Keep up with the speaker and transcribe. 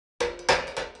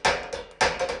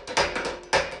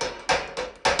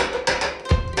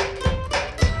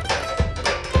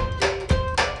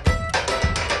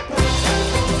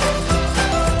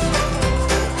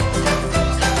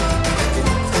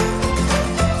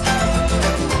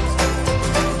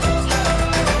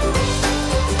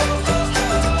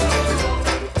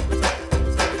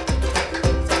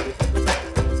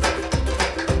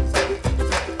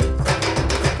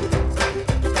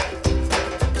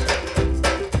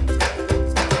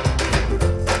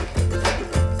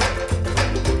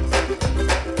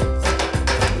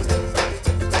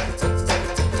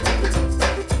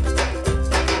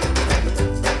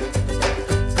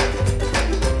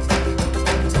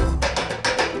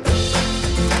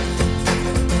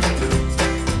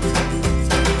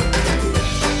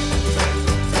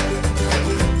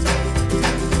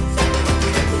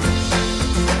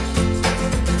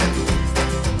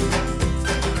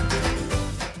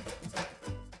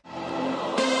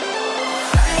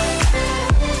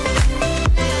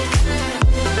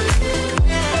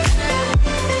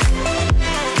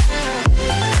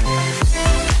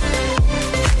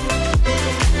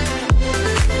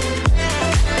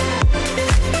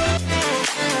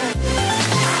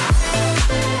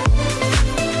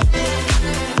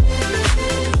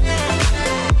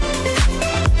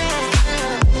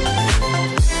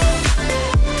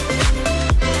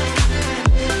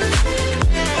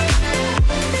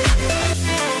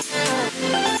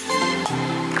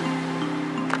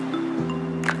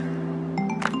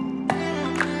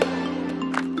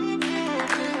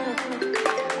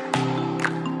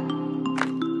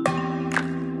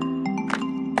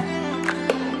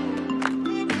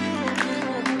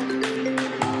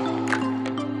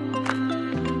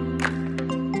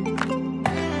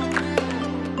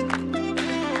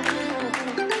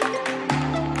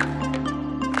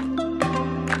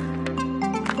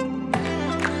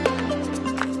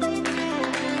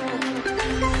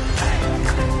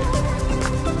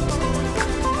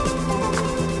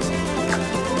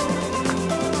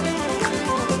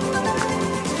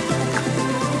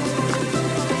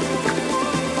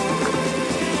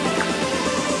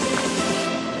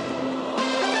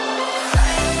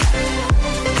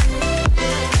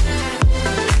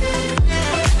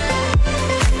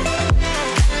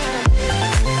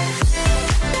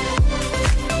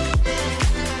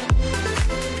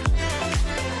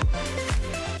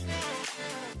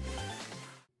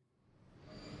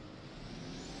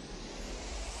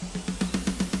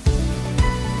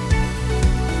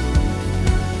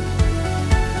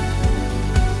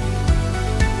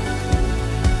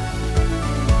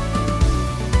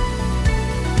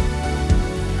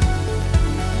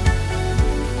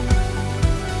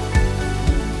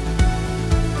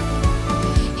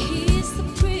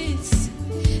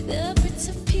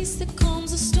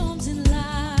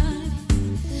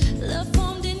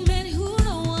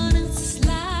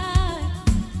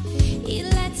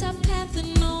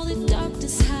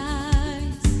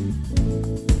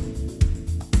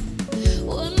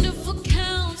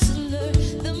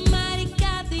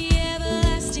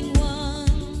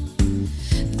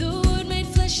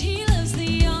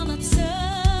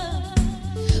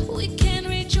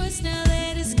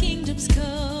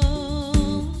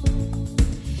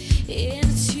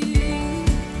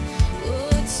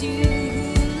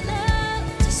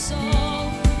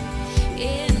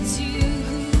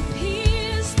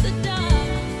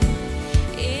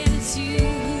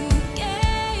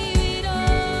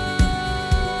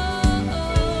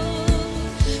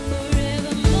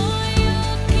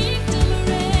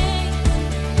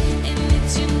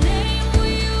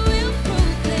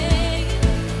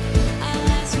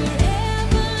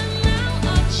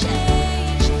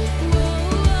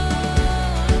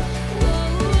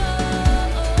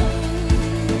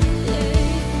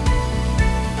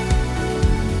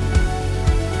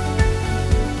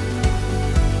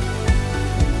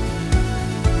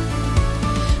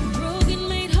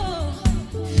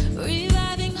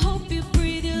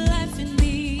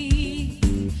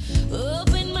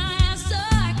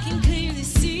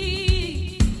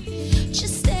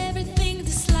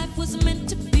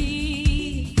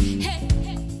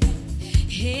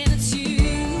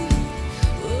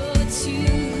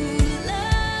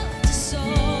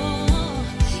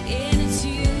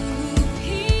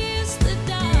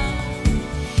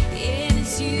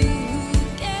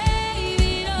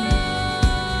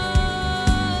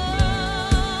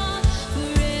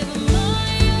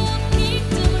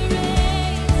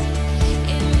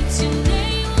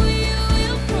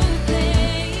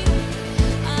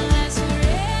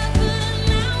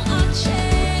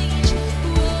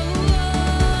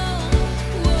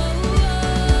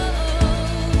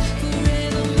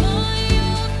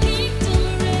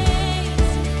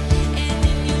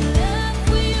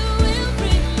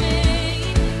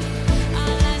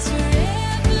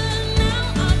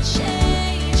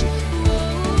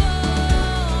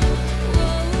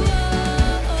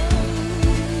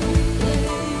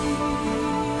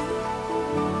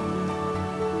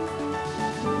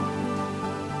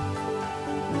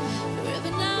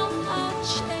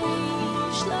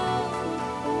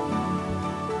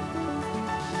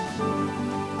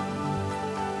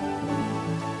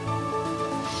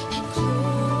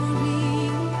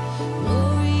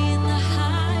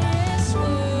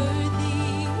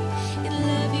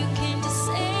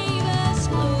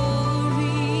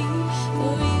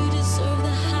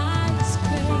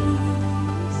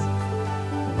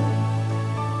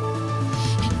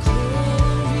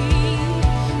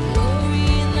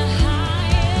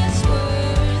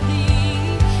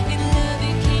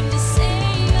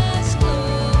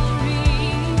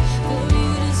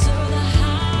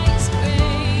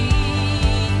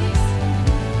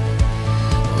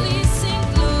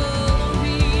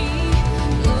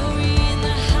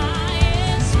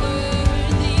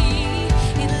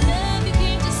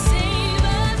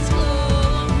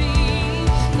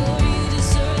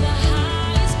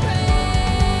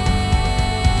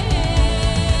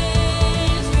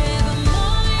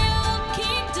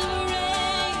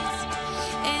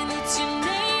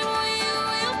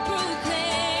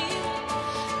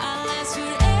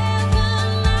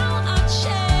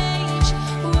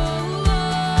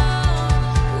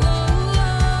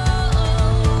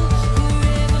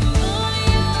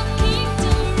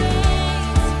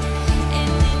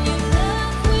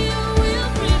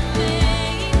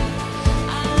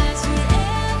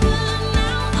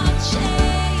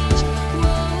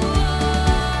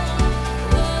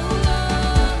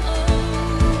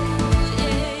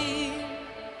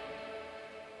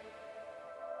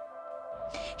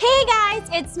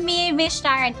it's me, Miss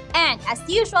Sharon, and as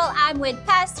usual, I'm with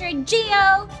Pastor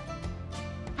Gio.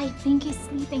 I think he's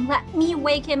sleeping. Let me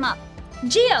wake him up.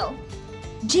 Gio!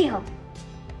 Gio!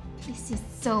 This is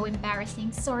so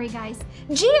embarrassing. Sorry, guys.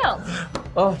 Gio!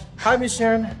 Oh, hi, Miss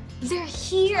Sharon. They're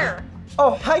here.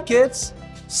 Oh, hi, kids.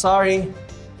 Sorry.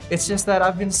 It's just that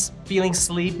I've been feeling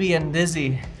sleepy and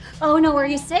dizzy. Oh, no, are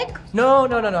you sick? No,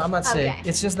 I'm not sick. Okay.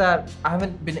 It's just that I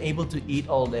haven't been able to eat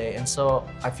all day, and so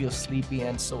I feel sleepy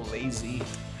and so lazy.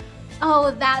 Oh,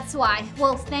 that's why.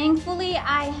 Well, thankfully,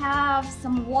 I have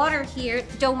some water here.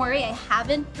 Don't worry, I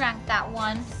haven't drank that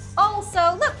one.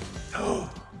 Also, look.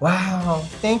 Wow,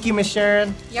 thank you, Miss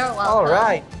Sharon. You're welcome. All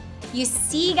right. You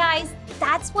see, guys,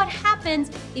 that's what happens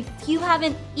if you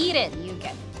haven't eaten. You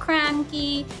get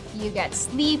cranky, you get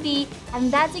sleepy,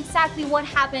 and that's exactly what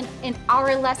happened in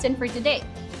our lesson for today.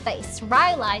 The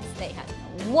Israelites, they had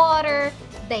no water,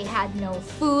 they had no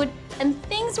food, and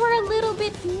things were a little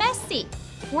bit messy.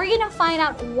 We're gonna find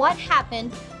out what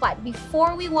happened, but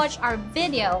before we watch our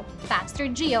video, Pastor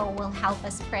Gio will help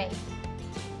us pray.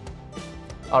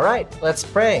 All right, let's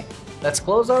pray. Let's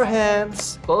close our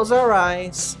hands, close our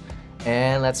eyes,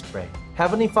 and let's pray.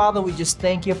 Heavenly Father, we just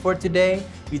thank you for today.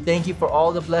 We thank you for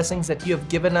all the blessings that you have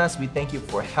given us. We thank you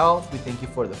for health. We thank you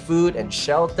for the food and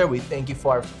shelter. We thank you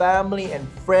for our family and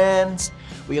friends.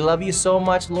 We love you so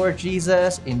much, Lord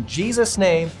Jesus. In Jesus'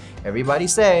 name, Everybody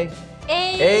say,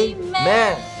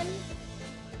 Amen.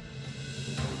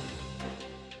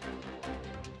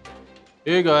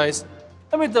 Hey guys,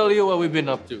 let me tell you what we've been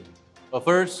up to. But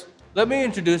first, let me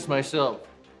introduce myself.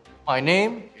 My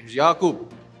name is Jakub.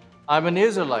 I'm an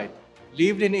Israelite,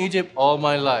 lived in Egypt all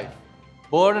my life,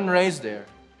 born and raised there.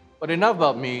 But enough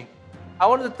about me. I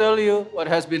want to tell you what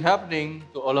has been happening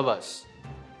to all of us.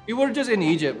 We were just in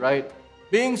Egypt, right?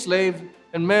 Being slaves,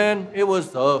 and man, it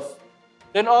was tough.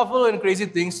 Then awful and crazy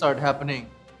things started happening.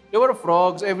 There were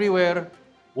frogs everywhere,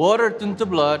 water turned to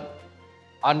blood.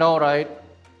 I know, right?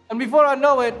 And before I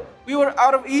know it, we were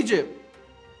out of Egypt.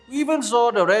 We even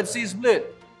saw the Red Sea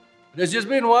split. There's just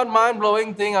been one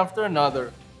mind-blowing thing after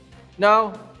another.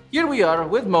 Now, here we are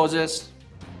with Moses.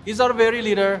 He's our very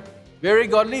leader, very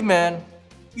godly man.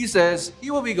 He says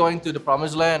he will be going to the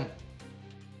promised land.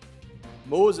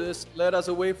 Moses led us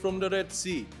away from the Red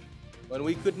Sea. When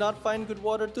we could not find good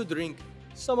water to drink,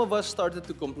 some of us started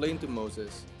to complain to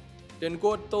Moses. Then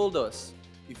God told us,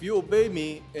 "If you obey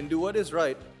me and do what is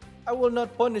right, I will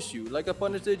not punish you like I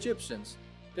punished the Egyptians."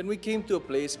 Then we came to a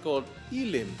place called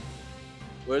Elim,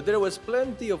 where there was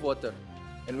plenty of water,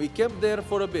 and we kept there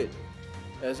for a bit.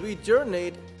 As we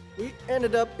journeyed, we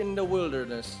ended up in the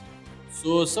wilderness.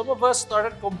 So some of us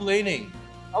started complaining.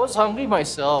 I was hungry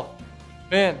myself.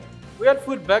 Man, we had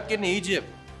food back in Egypt,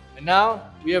 and now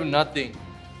we have nothing.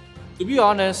 To be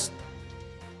honest,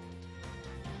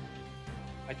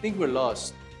 I think we're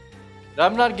lost. But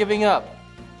I'm not giving up.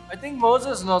 I think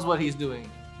Moses knows what he's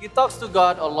doing. He talks to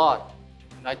God a lot,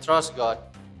 and I trust God.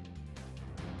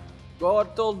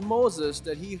 God told Moses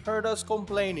that he heard us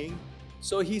complaining,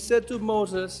 so he said to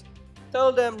Moses,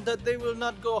 "Tell them that they will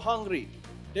not go hungry.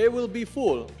 They will be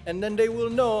full, and then they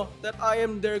will know that I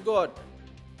am their God."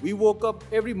 We woke up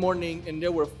every morning and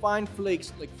there were fine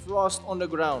flakes like frost on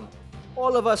the ground.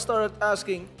 All of us started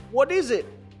asking, "What is it?"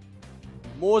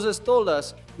 Moses told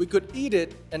us we could eat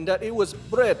it and that it was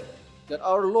bread that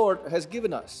our Lord has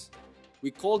given us.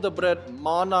 We called the bread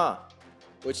manna,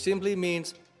 which simply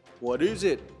means, "What is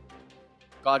it?"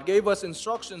 God gave us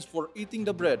instructions for eating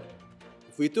the bread.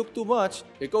 If we took too much,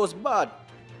 it goes bad.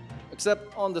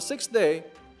 Except on the 6th day,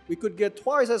 we could get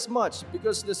twice as much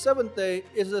because the 7th day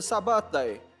is the Sabbath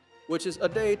day, which is a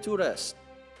day to rest.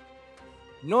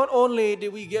 Not only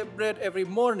did we get bread every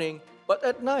morning, but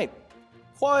at night,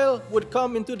 quail would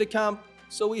come into the camp,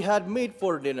 so we had meat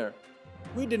for dinner.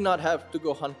 We did not have to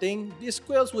go hunting. These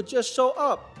quails would just show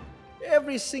up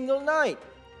every single night.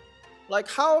 Like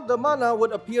how the manna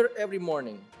would appear every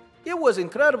morning. It was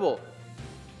incredible.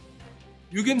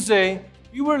 You can say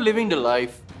we were living the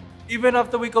life. Even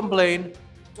after we complained,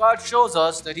 God shows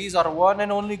us that He's our one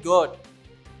and only God.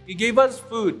 He gave us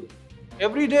food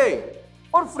every day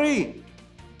for free.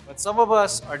 But some of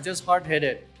us are just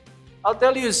hard-headed. I'll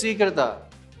tell you a secret.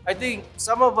 I think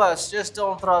some of us just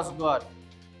don't trust God.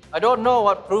 I don't know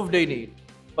what proof they need.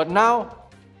 But now,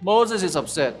 Moses is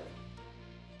upset.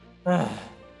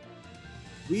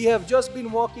 We have just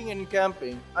been walking and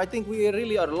camping. I think we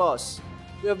really are lost.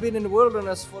 We have been in the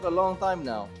wilderness for a long time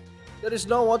now. There is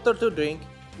no water to drink.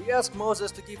 We asked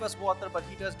Moses to give us water, but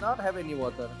he does not have any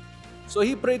water. So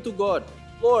he prayed to God,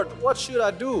 "Lord, what should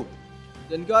I do?"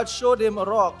 Then God showed him a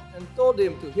rock and told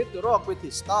him to hit the rock with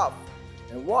his staff,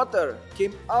 and water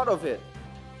came out of it.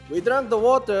 We drank the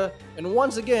water, and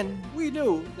once again, we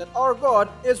knew that our God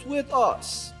is with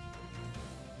us.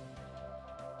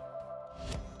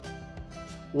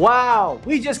 Wow,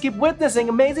 we just keep witnessing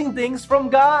amazing things from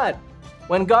God.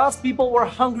 When God's people were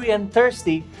hungry and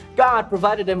thirsty, God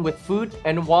provided them with food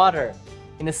and water.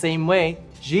 In the same way,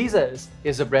 Jesus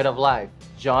is the bread of life.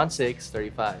 John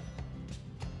 6:35.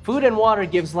 Food and water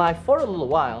gives life for a little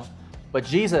while, but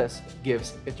Jesus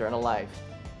gives eternal life.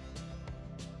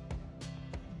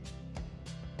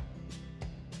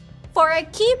 For our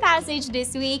key passage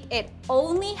this week, it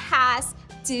only has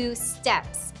 2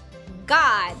 steps.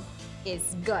 God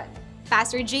is good.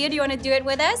 Pastor Gio, do you want to do it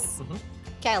with us?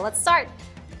 Okay, let's start.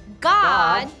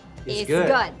 God is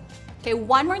good. Okay,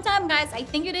 one more time, guys. I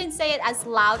think you didn't say it as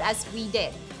loud as we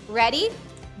did. Ready?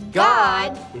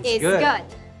 God is good.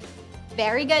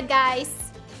 Very good, guys.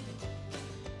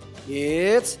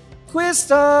 It's quiz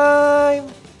time!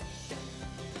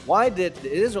 Why did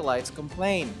the Israelites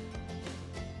complain?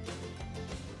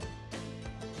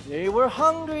 They were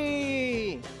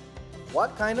hungry!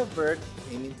 What kind of bird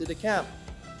came into the camp?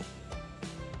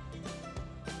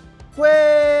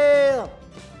 Quail!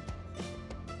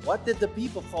 What did the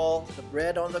people call the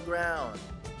bread on the ground?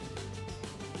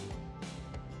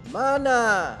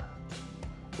 Manna!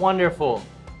 Wonderful.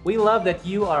 We love that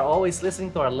you are always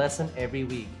listening to our lesson every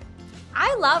week.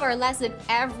 I love our lesson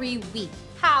every week.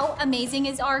 how amazing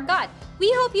is our God.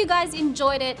 We hope you guys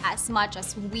enjoyed it as much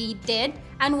as we did,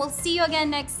 and we'll see you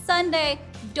again next Sunday.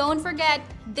 Don't forget,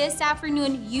 this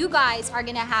afternoon, you guys are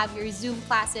gonna have your Zoom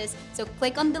classes, so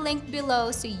click on the link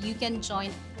below so you can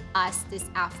join us this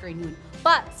afternoon.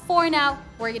 But for now,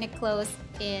 we're gonna close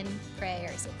in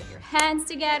prayer. So put your hands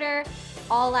together,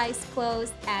 all eyes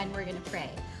closed, and we're gonna pray.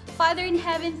 Father in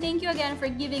heaven, thank you again for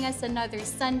giving us another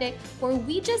Sunday where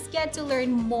we just get to learn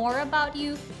more about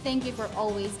you. Thank you for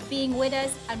always being with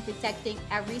us and protecting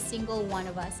every single one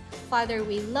of us. Father,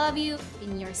 we love you.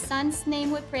 In your Son's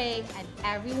name we pray, and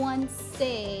everyone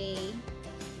say,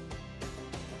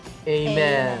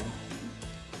 Amen.